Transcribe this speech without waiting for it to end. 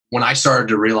when I started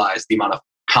to realize the amount of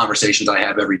conversations I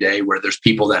have every day where there's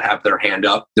people that have their hand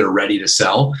up, they're ready to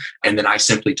sell. And then I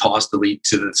simply toss the lead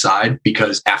to the side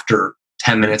because after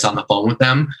 10 minutes on the phone with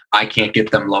them, I can't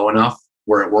get them low enough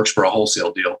where it works for a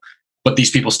wholesale deal. But these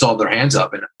people still have their hands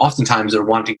up. And oftentimes they're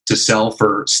wanting to sell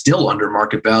for still under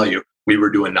market value. We were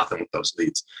doing nothing with those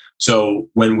leads. So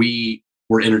when we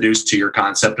were introduced to your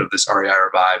concept of this REI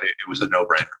Revive, it was a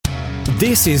no-brainer.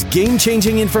 This is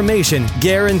game-changing information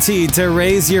guaranteed to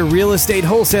raise your real estate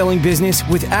wholesaling business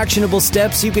with actionable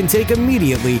steps you can take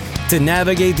immediately to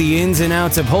navigate the ins and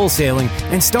outs of wholesaling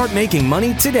and start making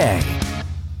money today.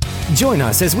 Join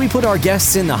us as we put our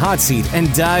guests in the hot seat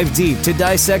and dive deep to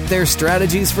dissect their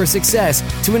strategies for success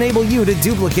to enable you to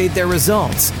duplicate their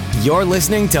results. You're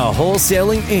listening to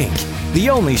Wholesaling Inc., the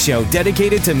only show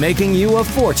dedicated to making you a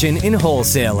fortune in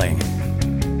wholesaling.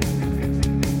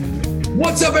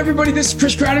 What's up, everybody? This is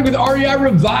Chris Craddock with REI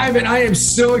Revive, and I am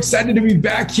so excited to be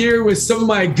back here with some of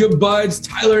my good buds,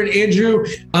 Tyler and Andrew.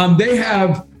 They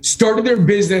have started their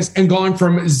business and gone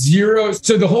from zero.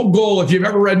 So the whole goal, if you've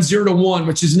ever read 0 to 1,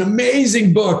 which is an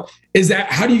amazing book, is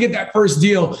that how do you get that first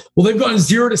deal? Well, they've gone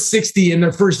 0 to 60 in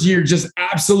their first year, just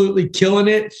absolutely killing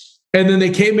it. And then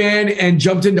they came in and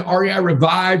jumped into REI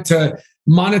Revive to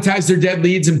monetize their dead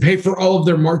leads and pay for all of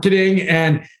their marketing,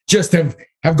 and just have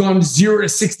gone 0 to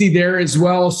 60 there as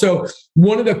well. So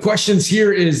one of the questions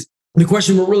here is, the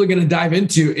question we're really going to dive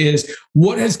into is,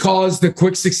 what has caused the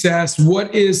quick success?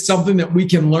 What is something that we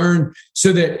can learn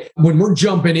so that when we're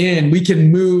jumping in, we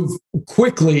can move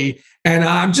quickly? And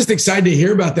I'm just excited to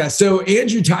hear about that. So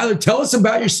Andrew, Tyler, tell us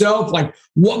about yourself. Like,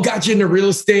 what got you into real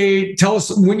estate? Tell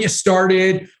us when you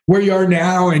started, where you are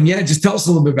now. And yeah, just tell us a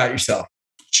little bit about yourself.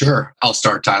 Sure. I'll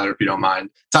start, Tyler, if you don't mind.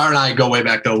 Tyler and I go way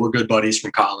back, though. We're good buddies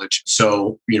from college.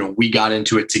 So, we got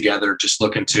into it together, just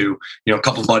looking to, a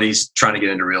couple of buddies trying to get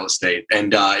into real estate.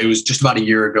 And it was just about a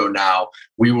year ago now.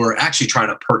 We were actually trying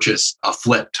to purchase a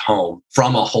flipped home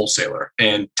from a wholesaler.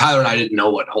 And Tyler and I didn't know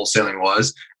what wholesaling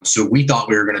was. So we thought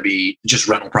we were going to be just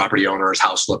rental property owners,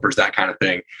 house flippers, that kind of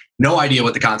thing. No idea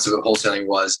what the concept of wholesaling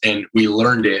was. And we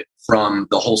learned it from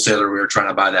the wholesaler we were trying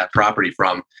to buy that property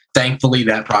from. Thankfully,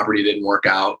 that property didn't work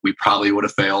out. We probably would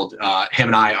have failed. Him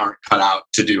and I aren't cut out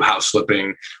to do house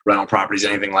flipping, rental properties,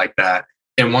 anything like that.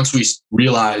 And once we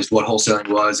realized what wholesaling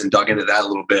was and dug into that a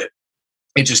little bit,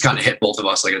 it just kind of hit both of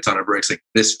us like a ton of bricks. Like,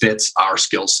 this fits our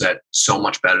skill set so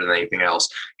much better than anything else.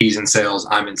 He's in sales,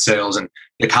 I'm in sales. And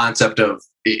the concept of,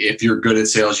 if you're good at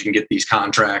sales, you can get these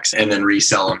contracts and then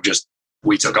resell them.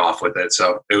 We took off with it.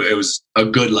 So it was a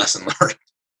good lesson learned.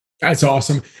 That's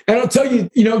awesome. And I'll tell you,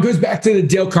 it goes back to the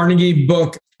Dale Carnegie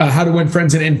book, How to Win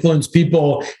Friends and Influence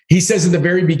People. He says at the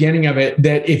very beginning of it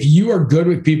that if you are good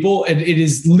with people, and it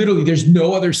is literally, there's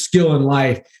no other skill in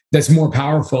life that's more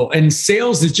powerful. And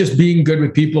sales is just being good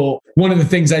with people. One of the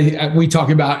things we talk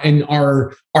about in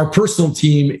our personal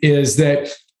team is that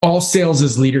all sales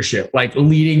is leadership, like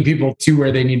leading people to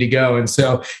where they need to go. And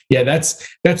so, yeah, that's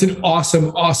an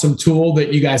awesome tool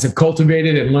that you guys have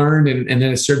cultivated and learned, and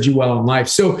then it served you well in life.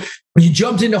 So you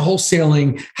jumped into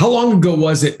wholesaling. How long ago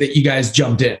was it that you guys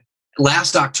jumped in?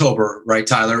 Last October, right,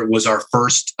 Tyler, was our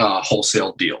first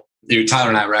wholesale deal. Tyler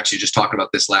and I were actually just talking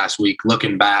about this last week,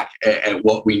 looking back at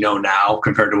what we know now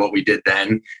compared to what we did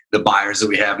then, the buyers that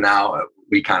we have now.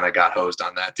 We kind of got hosed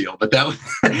on that deal, but that was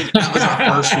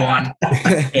our first one.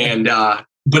 And,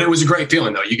 but it was a great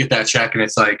feeling though. You get that check and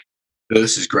it's like,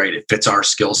 this is great. It fits our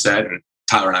skill set. And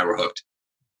Tyler and I were hooked.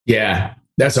 Yeah,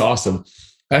 that's awesome.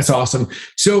 That's awesome.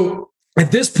 So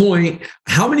at this point,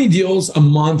 how many deals a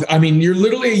month? I mean, you're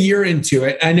literally a year into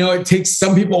it. I know it takes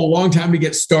some people a long time to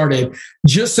get started,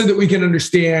 just so that we can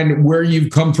understand where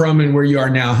you've come from and where you are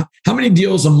now. How many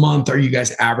deals a month are you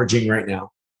guys averaging right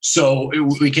now? So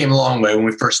we came a long way. When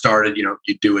we first started, you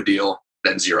do a deal,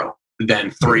 then 0,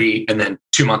 then 3, and then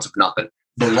 2 months of nothing.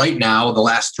 But right now, the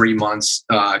last 3 months,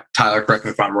 Tyler, correct me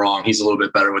if I'm wrong, he's a little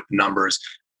bit better with the numbers,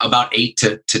 about 8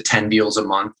 to 10 deals a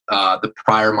month. The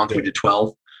prior month, we did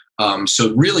 12.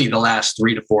 So really the last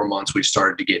 3 to 4 months, we've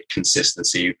started to get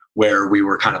consistency where we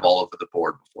were kind of all over the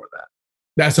board before that.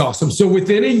 That's awesome. So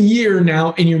within a year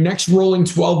now, in your next rolling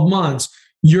 12 months,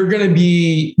 you're going to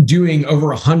be doing over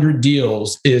 100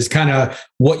 deals is kind of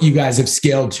what you guys have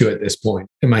scaled to at this point.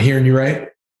 Am I hearing you right?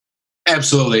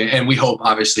 Absolutely. And we hope,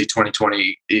 obviously,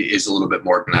 2020 is a little bit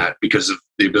more than that, because of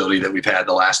the ability that we've had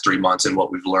the last 3 months, and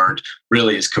what we've learned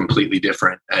really is completely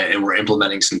different. And we're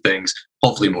implementing some things,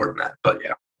 hopefully more than that. But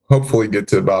yeah. Hopefully get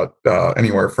to about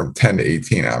anywhere from 10 to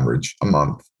 18 average a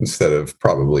month instead of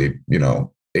probably,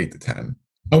 8 to 10.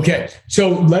 Okay. So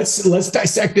let's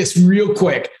dissect this real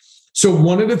quick. So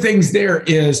one of the things there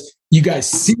is you guys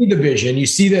see the vision, you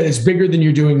see that it's bigger than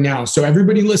you're doing now. So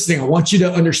everybody listening, I want you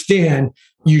to understand,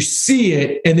 you see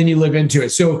it and then you live into it.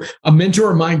 So a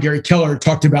mentor of mine, Gary Keller,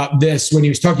 talked about this when he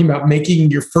was talking about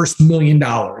making your first $1 million,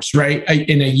 right,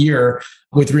 in a year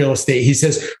with real estate. He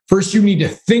says, first you need to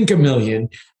think $1 million,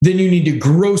 then you need to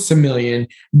gross $1 million,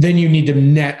 then you need to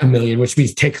net $1 million, which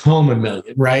means take home $1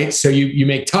 million, right? So you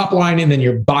make top line and then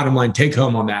your bottom line take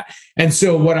home on that. And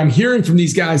so what I'm hearing from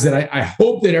these guys that I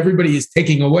hope that everybody is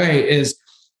taking away is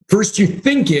first you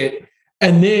think it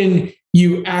and then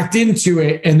you act into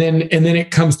it and then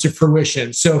it comes to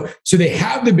fruition. So they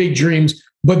have the big dreams,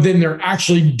 but then they're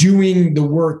actually doing the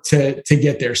work to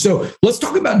get there. So let's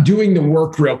talk about doing the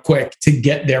work real quick to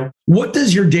get there. What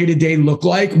does your day-to-day look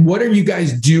like? What are you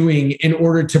guys doing in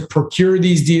order to procure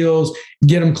these deals,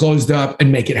 get them closed up,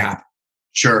 and make it happen?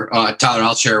 Sure. Tyler,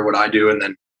 I'll share what I do, and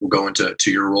then we'll go into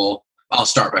your role. I'll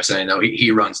start by saying, though, he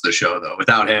runs the show, though.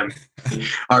 Without him,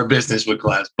 our business would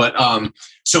collapse. But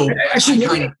so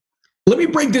actually, let me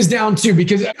break this down too,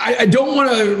 because I don't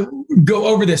want to go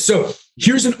over this. So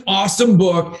here's an awesome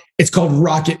book. It's called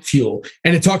Rocket Fuel,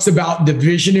 and it talks about the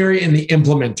visionary and the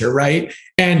implementer, right?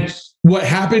 And what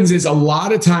happens is a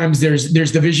lot of times there's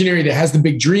the visionary that has the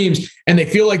big dreams, and they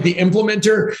feel like the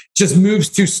implementer just moves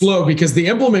too slow because the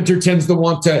implementer tends to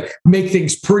want to make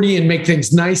things pretty and make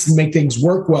things nice and make things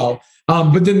work well.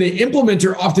 But then the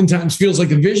implementer oftentimes feels like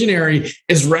the visionary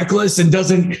is reckless and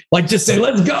doesn't like just say,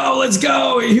 let's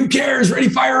go. Who cares? Ready,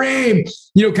 fire, aim,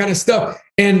 kind of stuff.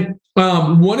 And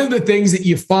one of the things that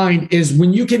you find is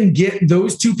when you can get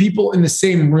those two people in the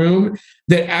same room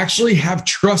that actually have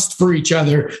trust for each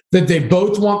other, that they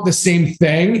both want the same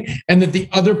thing, and that the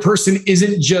other person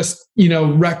isn't just,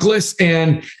 reckless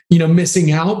and,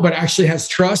 missing out, but actually has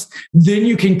trust, then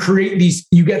you can create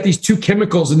you get these two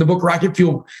chemicals in the book. Rocket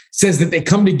Fuel says that they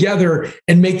come together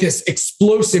and make this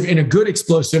explosive, and a good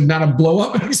explosive, not a blow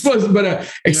up explosive, but a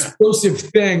explosive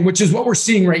thing, which is what we're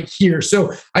seeing right here.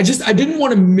 So I didn't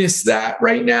want to miss that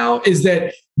right now, is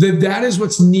that is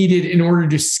what's needed in order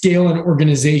to scale an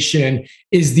organization,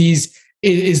 is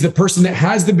the person that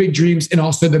has the big dreams and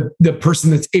also the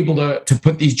person that's able to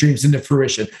put these dreams into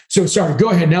fruition. So sorry, go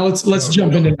ahead. Now let's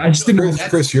jump into it. I just didn't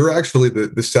Chris, you're actually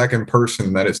the second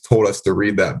person that has told us to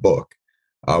read that book.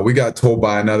 We got told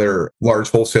by another large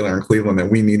wholesaler in Cleveland that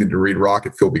we needed to read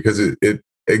Rocket Fuel because it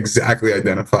exactly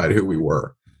identified who we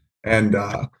were. And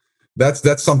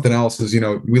that's something else is,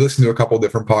 we listen to a couple of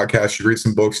different podcasts, you read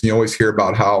some books, and you always hear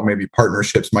about how maybe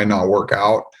partnerships might not work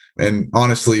out. And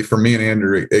honestly, for me and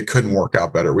Andrew, it couldn't work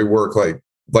out better. We work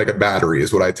like a battery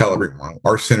is what I tell everyone.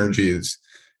 Our synergy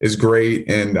is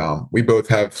great. And we both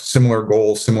have similar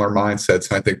goals, similar mindsets.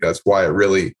 And I think that's why it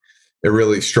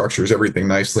really structures everything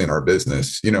nicely in our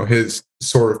business. His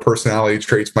sort of personality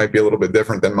traits might be a little bit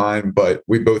different than mine, but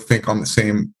we both think on the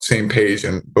same page,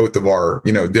 and both of our,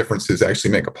 differences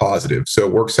actually make a positive. So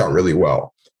it works out really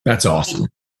well. That's awesome.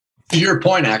 To your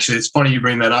point, actually, it's funny you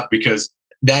bring that up because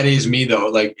that is me though.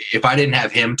 Like if I didn't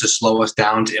have him to slow us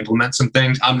down to implement some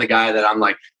things, I'm the guy that I'm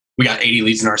like, we got 80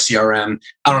 leads in our CRM.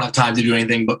 I don't have time to do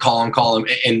anything but call him.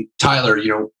 And Tyler,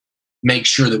 make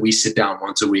sure that we sit down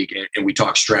once a week and we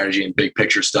talk strategy and big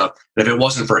picture stuff. And if it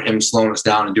wasn't for him slowing us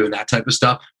down and doing that type of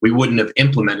stuff, we wouldn't have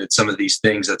implemented some of these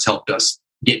things that's helped us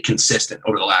get consistent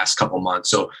over the last couple of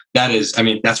months. So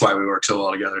that's why we work so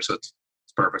well together. So it's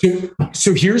perfect.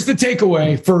 So here's the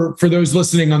takeaway for those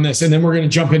listening on this, and then we're going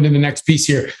to jump into the next piece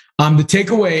here. The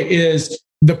takeaway is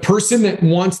the person that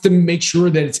wants to make sure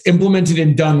that it's implemented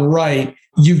and done right,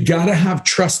 you've got to have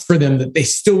trust for them that they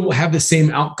still have the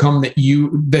same outcome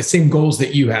the same goals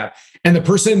that you have. And the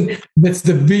person that's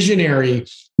the visionary,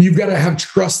 you've got to have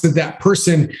trust that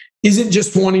person isn't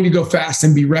just wanting to go fast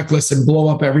and be reckless and blow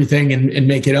up everything and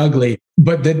make it ugly,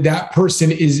 but that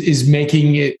person is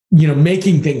making it,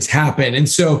 making things happen. And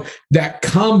so that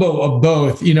combo of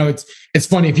both, it's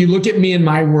funny. If you look at me in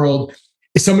my world,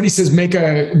 if somebody says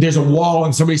there's a wall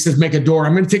and somebody says make a door,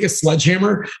 I'm going to take a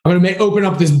sledgehammer. I'm going to open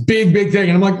up this big thing.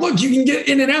 And I'm like, look, you can get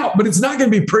in and out, but it's not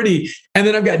going to be pretty. And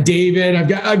then I've got David,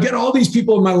 I've got all these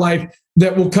people in my life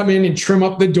that will come in and trim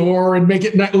up the door and make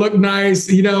it look nice,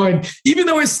 and even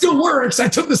though it still works, I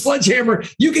took the sledgehammer,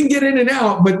 you can get in and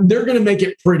out, but they're going to make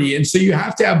it pretty. And so you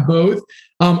have to have both.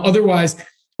 Otherwise,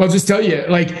 I'll just tell you,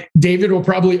 like David will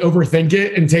probably overthink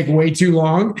it and take way too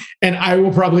long. And I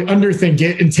will probably underthink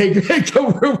it and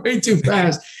go way too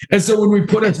fast. And so when we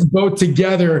put us both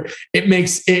together, it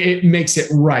makes it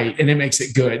right and it makes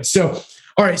it good. So,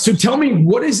 all right. So tell me,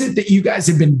 what is it that you guys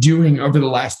have been doing over the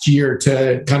last year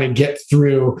to kind of get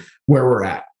through where we're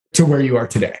at to where you are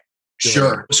today?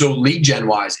 Sure. So lead gen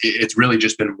wise, it's really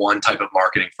just been one type of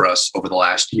marketing for us over the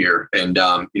last year. And,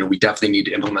 we definitely need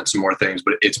to implement some more things,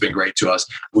 but it's been great to us.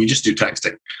 We just do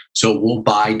texting. So we'll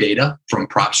buy data from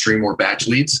PropStream or batch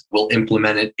leads. We'll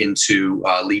implement it into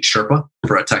Lead Sherpa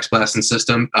for a text blasting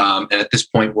system. And at this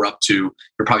point, you're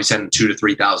probably sending 2,000 to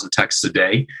 3,000 texts a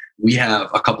day. We have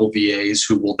a couple VAs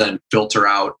who will then filter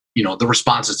out the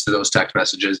responses to those text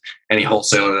messages. Any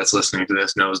wholesaler that's listening to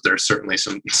this knows there's certainly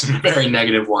some very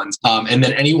negative ones. And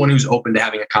then anyone who's open to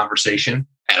having a conversation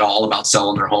at all about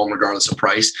selling their home, regardless of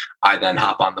price, I then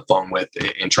hop on the phone with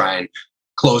and try and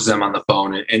close them on the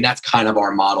phone. And that's kind of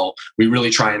our model. We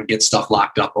really try and get stuff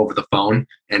locked up over the phone,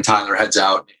 and Tyler heads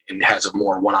out and has a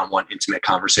more one-on-one intimate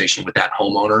conversation with that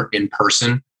homeowner in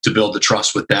person to build the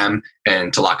trust with them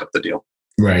and to lock up the deal.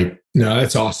 Right. No,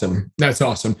 that's awesome. That's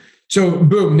awesome. So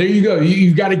boom, there you go.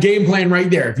 You've got a game plan right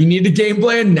there. If you need a game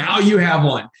plan, now you have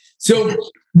one. So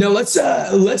now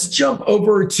let's jump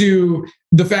over to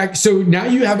the fact. So now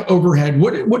you have overhead.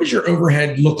 What does your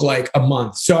overhead look like a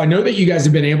month? So I know that you guys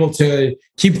have been able to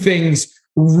keep things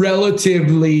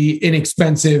relatively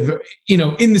inexpensive,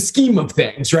 in the scheme of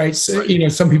things, right? So,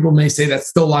 some people may say that's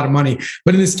still a lot of money,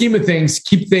 but in the scheme of things,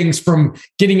 keep things from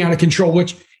getting out of control,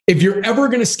 which if you're ever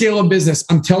going to scale a business,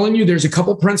 I'm telling you, there's a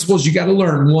couple principles you got to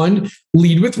learn. One,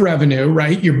 lead with revenue,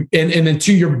 right? And then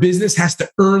two, your business has to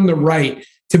earn the right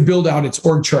to build out its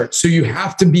org chart. So you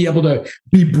have to be able to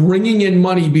be bringing in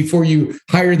money before you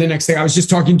hire the next thing. I was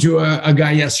just talking to a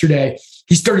guy yesterday.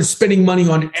 He started spending money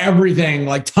on everything,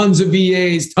 like tons of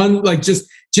VAs,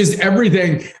 just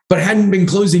everything, but hadn't been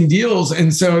closing deals.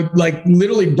 And so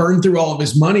literally burned through all of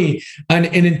his money. And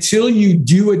until you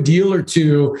do a deal or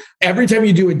two, every time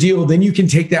you do a deal, then you can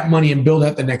take that money and build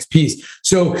out the next piece.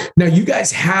 So now you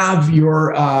guys have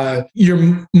your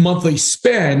monthly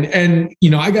spend. And,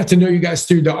 I got to know you guys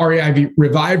through the REI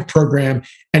Revive program.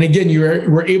 And again, you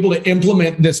were able to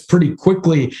implement this pretty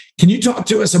quickly. Can you talk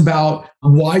to us about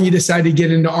why you decided to get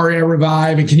into REI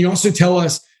Revive? And can you also tell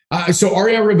us, so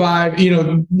REI Revive,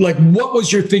 what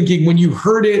was your thinking when you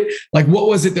heard it? What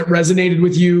was it that resonated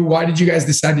with you? Why did you guys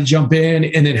decide to jump in?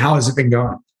 And then how has it been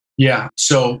going? Yeah.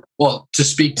 So, to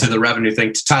speak to the revenue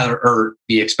thing, to Tyler, or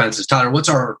the expenses, Tyler, what's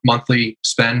our monthly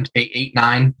spend?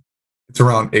 9? It's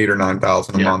around 8,000 or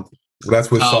 9,000 a month. That's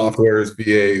with softwares,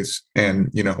 VAs, and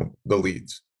the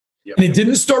leads. Yep. And it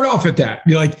didn't start off at that.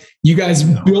 You guys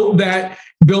built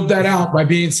that out by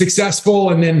being successful,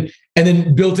 and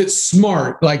then built it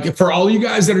smart. For all you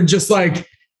guys that are just like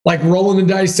rolling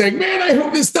the dice saying, man, I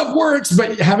hope this stuff works,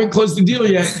 but you haven't closed the deal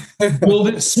yet. Build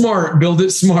it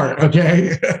smart.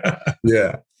 Okay.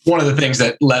 Yeah. One of the things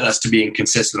that led us to being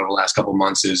consistent over the last couple of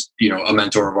months is, a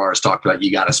mentor of ours talked about,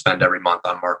 you got to spend every month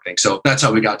on marketing. So that's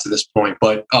how we got to this point.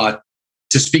 But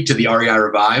to speak to the REI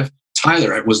Revive,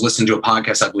 Tyler was listening to a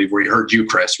podcast, I believe, where he heard you,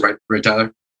 Chris, right,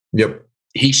 Tyler? Yep.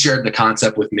 He shared the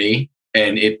concept with me,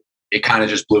 and it kind of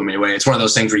just blew me away. It's one of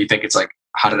those things where you think it's like,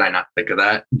 how did I not think of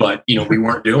that? But, we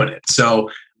weren't doing it.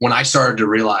 So when I started to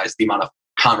realize the amount of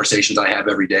conversations I have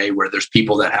every day where there's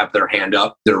people that have their hand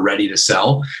up, they're ready to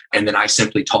sell, and then I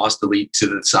simply toss the lead to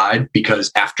the side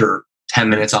because after 10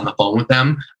 minutes on the phone with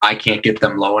them, I can't get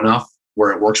them low enough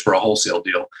where it works for a wholesale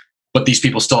deal. But these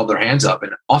people still have their hands up,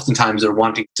 and oftentimes they're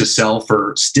wanting to sell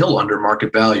for still under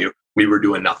market value. We were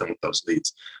doing nothing with those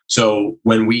leads. So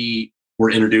when we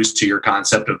were introduced to your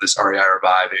concept of this REI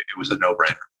Revive, it was a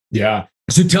no-brainer. Yeah.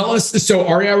 So tell us, so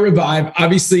REI Revive,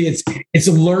 obviously it's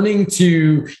learning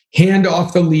to hand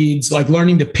off the leads,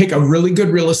 learning to pick a really good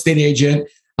real estate agent,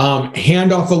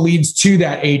 hand off the leads to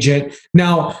that agent.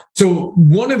 Now, so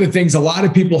one of the things a lot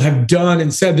of people have done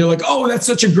and said, they're like, oh, that's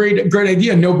such a great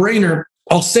idea, no-brainer.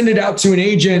 I'll send it out to an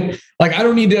agent. I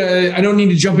don't need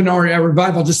to jump into REI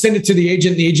Revive. I'll just send it to the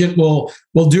agent. The agent will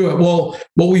do it. Well,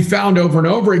 what we found over and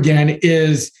over again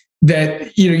is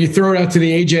that, you throw it out to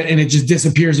the agent and it just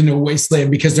disappears into a wasteland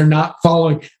because they're not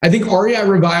following. I think REI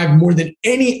Revive, more than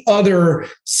any other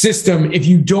system, if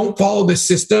you don't follow the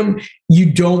system,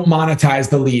 you don't monetize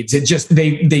the leads. It just,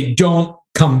 they don't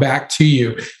come back to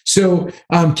you. So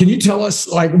can you tell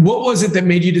us, what was it that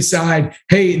made you decide,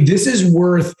 hey, this is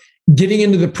worth getting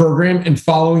into the program and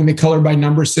following the color by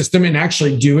number system and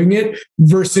actually doing it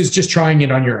versus just trying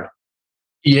it on your own?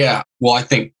 Yeah. Well, I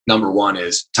think number one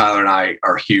is Tyler and I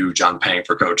are huge on paying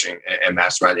for coaching and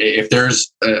mastermind. If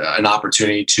there's an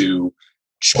opportunity to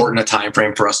shorten a time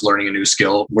frame for us learning a new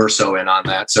skill, we're so in on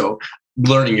that. So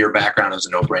learning your background is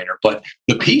a no-brainer. But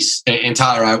the piece, and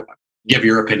Tyler, I give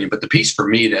your opinion, but the piece for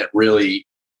me that really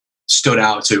stood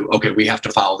out to, okay, we have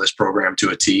to follow this program to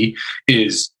a T,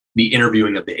 is the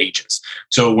interviewing of the agents.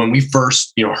 So when we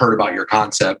first, heard about your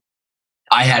concept,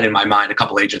 I had in my mind a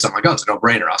couple agents. I'm like, oh, it's a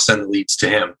no-brainer. I'll send the leads to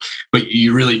him. But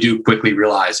you really do quickly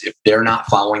realize if they're not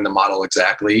following the model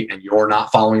exactly and you're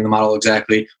not following the model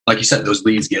exactly, like you said, those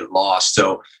leads get lost.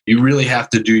 So you really have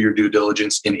to do your due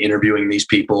diligence in interviewing these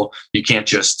people. You can't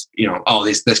just, oh,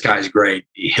 this guy's great,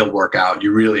 he'll work out.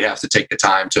 You really have to take the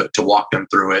time to walk them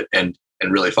through it and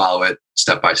really follow it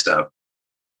step by step.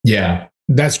 Yeah.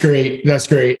 That's great. That's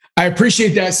great. I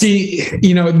appreciate that. See,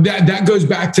 that goes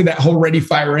back to that whole ready,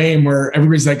 fire, aim, where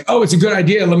everybody's like, oh, it's a good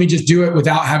idea. Let me just do it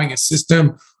without having a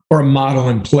system or a model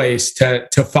in place to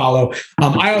follow.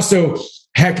 I also,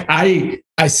 I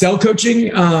sell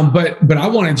coaching, but I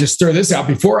want to just throw this out.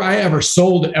 Before I ever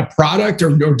sold a product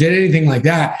or did anything like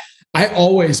that,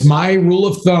 my rule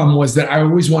of thumb was that I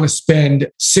always want to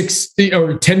spend 6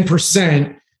 or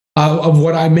 10% of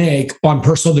what I make on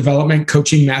personal development,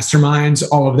 coaching, masterminds,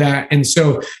 all of that. And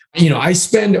so, I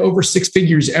spend over 6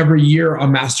 figures every year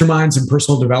on masterminds and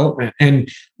personal development.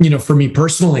 And, for me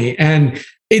personally, and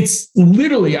it's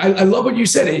literally, I love what you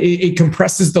said. It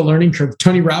compresses the learning curve.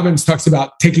 Tony Robbins talks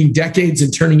about taking decades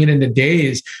and turning it into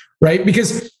days, right?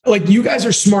 Because like you guys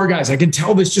are smart guys. I can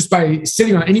tell this just by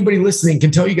sitting on, anybody listening can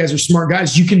tell you guys are smart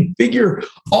guys. You can figure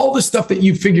all the stuff that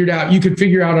you figured out, you could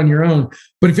figure out on your own.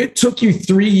 But if it took you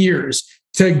 3 years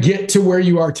to get to where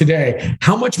you are today,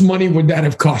 how much money would that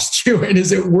have cost you? And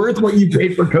is it worth what you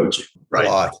paid for coaching? Right. A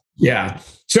lot. Yeah.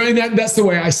 So that's the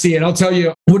way I see it. I'll tell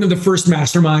you, one of the first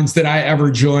masterminds that I ever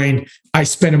joined, I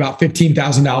spent about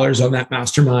 $15,000 on that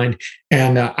mastermind,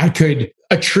 and I could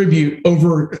attribute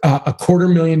over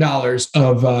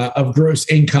 $250,000 of gross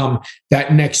income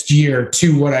that next year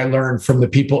to what I learned from the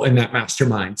people in that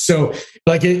mastermind. So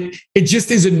like it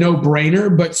just is a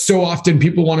no-brainer, but so often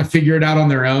people want to figure it out on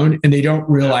their own and they don't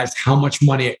realize how much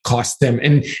money it costs them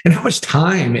and how much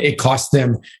time it costs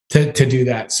them to do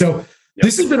that. So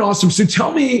this has been awesome. So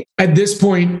tell me at this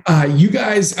point, you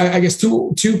guys, I guess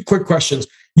two quick questions.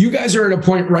 You guys are at a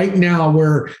point right now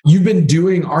where you've been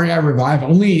doing REI Revive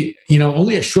only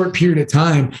a short period of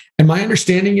time. And my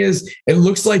understanding is it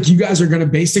looks like you guys are going to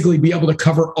basically be able to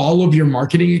cover all of your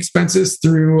marketing expenses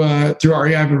through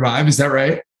REI Revive. Is that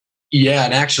right? Yeah.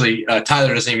 And actually,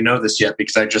 Tyler doesn't even know this yet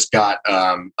because I just got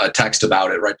a text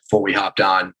about it right before we hopped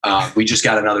on. We just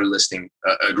got another listing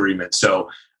agreement. So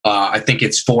I think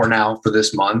it's 4 now for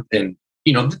this month. And,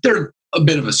 they're a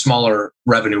bit of a smaller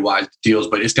revenue-wise deals,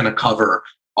 but it's going to cover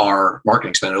our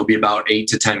marketing spend. It'll be about 8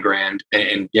 to 10 grand.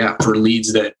 And yeah, for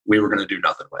leads that we were going to do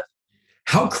nothing with.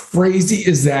 How crazy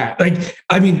is that?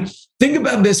 Think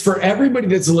about this for everybody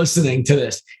that's listening to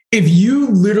this. If you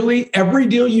literally, every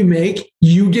deal you make,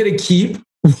 you get to keep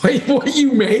what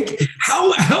you make,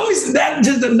 how is that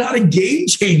just not a game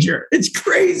changer? It's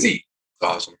crazy. It's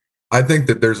awesome. I think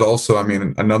that there's also,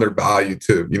 another value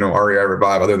to, REI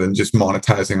Revive other than just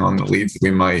monetizing on the leads that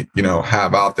we might,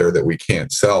 have out there that we can't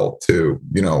sell to,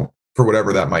 for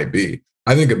whatever that might be.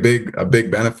 I think a big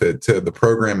benefit to the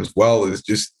program as well is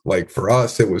just like for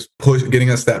us, it was getting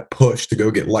us that push to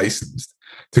go get licensed,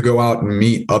 to go out and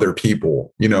meet other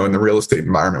people, in the real estate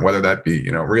environment, whether that be,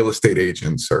 real estate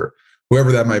agents or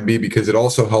whoever that might be, because it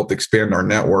also helped expand our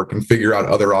network and figure out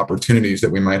other opportunities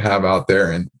that we might have out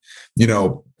there and,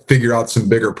 figure out some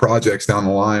bigger projects down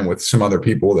the line with some other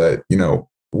people that,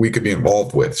 we could be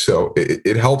involved with. So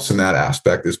it helps in that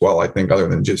aspect as well. I think other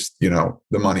than just, the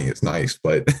money is nice,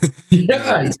 but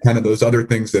yeah, it's kind of those other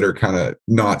things that are kind of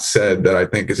not said that I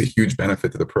think is a huge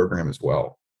benefit to the program as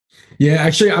well. Yeah,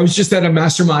 actually, I was just at a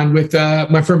mastermind with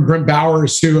my friend Brent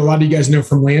Bowers, who a lot of you guys know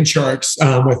from Land Sharks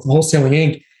with Wholesaling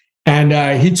Inc.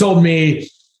 And he told me,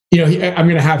 I'm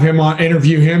going to have him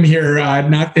interview him here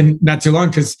not too long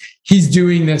because he's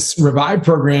doing this Revive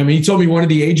program. He told me one of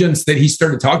the agents that he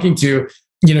started talking to,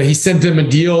 he sent him a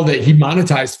deal that he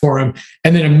monetized for him.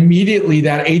 And then immediately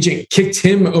that agent kicked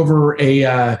him over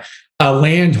a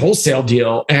land wholesale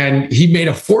deal and he made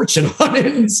a fortune on it.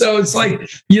 And so it's like,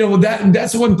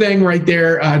 that's one thing right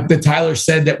there that Tyler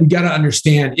said that we got to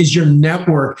understand is your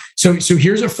network. So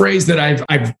here's a phrase that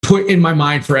I've put in my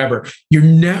mind forever. Your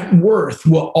net worth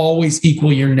will always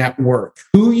equal your net worth.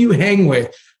 Who you hang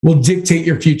with will dictate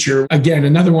your future. Again,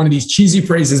 another one of these cheesy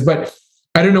phrases, but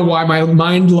I don't know why my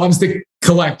mind loves to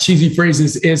collect cheesy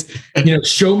phrases is,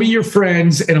 show me your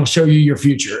friends and I'll show you your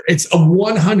future. It's a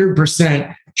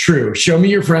 100% true. Show me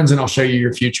your friends and I'll show you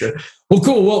your future. Well,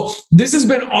 cool. Well, this has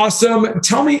been awesome.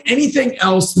 Tell me anything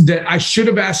else that I should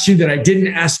have asked you that I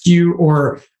didn't ask you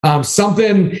or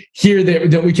something here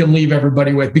that we can leave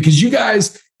everybody with, because you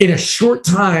guys in a short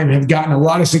time have gotten a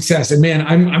lot of success. And man,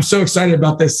 I'm so excited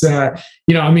about this.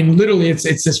 Literally it's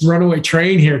this runaway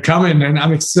train here coming and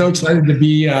I'm so excited to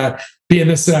be in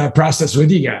this process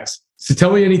with you guys. So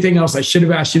tell me anything else I should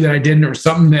have asked you that I didn't, or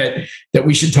something that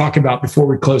we should talk about before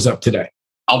we close up today.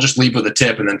 I'll just leave with a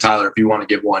tip, and then Tyler, if you want to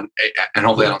give one, and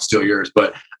hopefully I don't steal yours,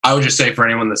 but I would just say for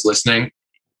anyone that's listening,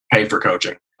 pay for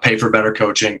coaching, pay for better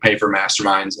coaching, pay for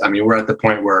masterminds. I mean, we're at the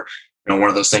point where, one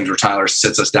of those things where Tyler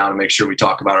sits us down to make sure we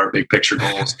talk about our big picture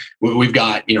goals. We've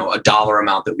got, a dollar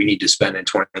amount that we need to spend in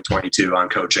 2022 on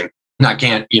coaching. And I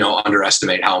can't,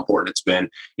 underestimate how important it's been.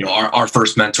 Our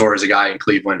first mentor is a guy in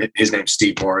Cleveland. His name's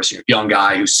Steve Morris, young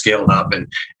guy who scaled up,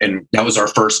 and that was our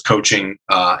first coaching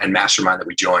and mastermind that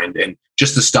we joined. And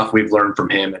just the stuff we've learned from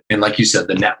him. And like you said,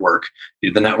 the network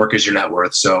is your net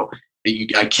worth. So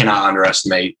I cannot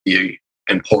underestimate the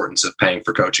importance of paying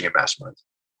for coaching and masterminds.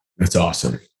 That's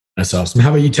awesome. That's awesome.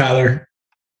 How about you, Tyler?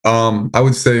 I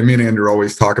would say me and Andrew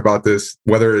always talk about this,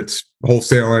 whether it's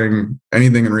wholesaling,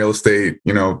 anything in real estate,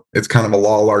 it's kind of a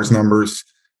law of large numbers.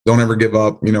 Don't ever give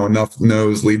up, enough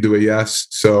no's lead to a yes.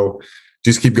 So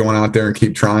just keep going out there and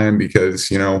keep trying, because,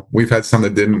 we've had some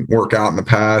that didn't work out in the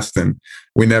past, and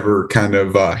we never kind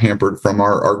of hampered from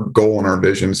our goal and our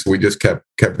vision. So we just kept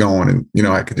going. And,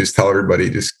 I could just tell everybody,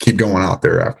 just keep going out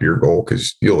there after your goal,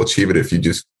 because you'll achieve it if you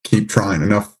just keep trying.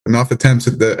 Enough attempts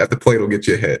at the plate will get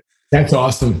you a hit. That's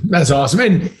awesome. That's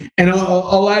awesome. And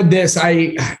I'll add this.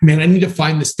 I need to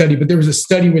find the study, but there was a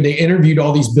study where they interviewed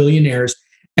all these billionaires,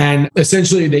 and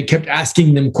essentially they kept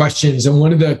asking them questions. And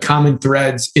one of the common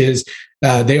threads is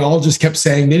they all just kept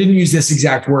saying, they didn't use this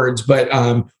exact words, but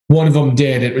one of them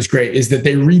did. It was great, is that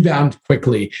they rebound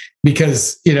quickly,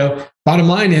 because, bottom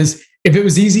line is, if it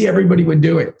was easy, everybody would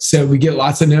do it. So we get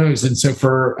lots of no's. And so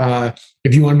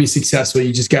if you want to be successful,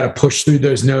 you just got to push through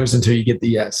those no's until you get the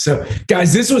yes. So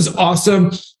guys, this was awesome.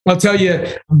 I'll tell you,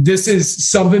 this is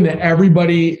something that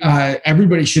everybody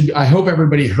should, I hope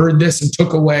everybody heard this and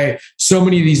took away so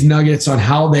many of these nuggets on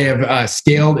how they have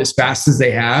scaled as fast as they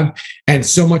have. And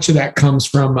so much of that comes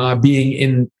from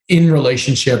being in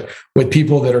relationship with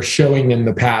people that are showing them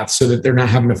the path, so that they're not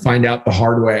having to find out the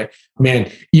hard way.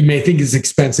 Man, you may think it's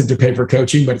expensive to pay for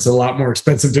coaching, but it's a lot more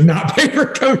expensive to not pay for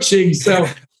coaching. So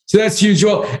that's huge.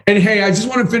 Well, and hey, I just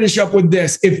want to finish up with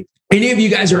this. If any of you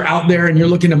guys are out there and you're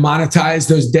looking to monetize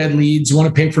those dead leads, you want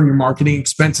to pay for your marketing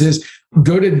expenses,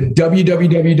 go to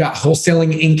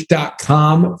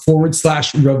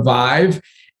www.wholesalinginc.com/revive.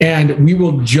 And we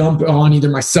will jump on, either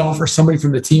myself or somebody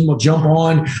from the team will jump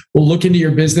on. We'll look into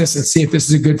your business and see if this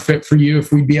is a good fit for you,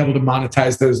 if we'd be able to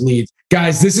monetize those leads.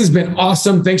 Guys, this has been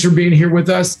awesome. Thanks for being here with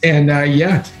us. And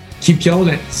keep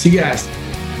killing it. See you guys.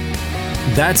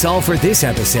 That's all for this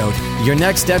episode. Your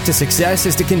next step to success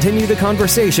is to continue the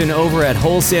conversation over at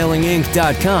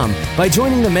wholesalinginc.com by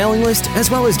joining the mailing list, as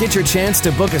well as get your chance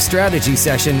to book a strategy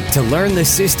session to learn the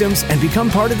systems and become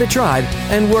part of the tribe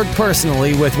and work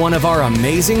personally with one of our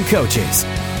amazing coaches.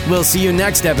 We'll see you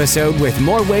next episode with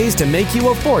more ways to make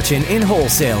you a fortune in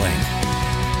wholesaling.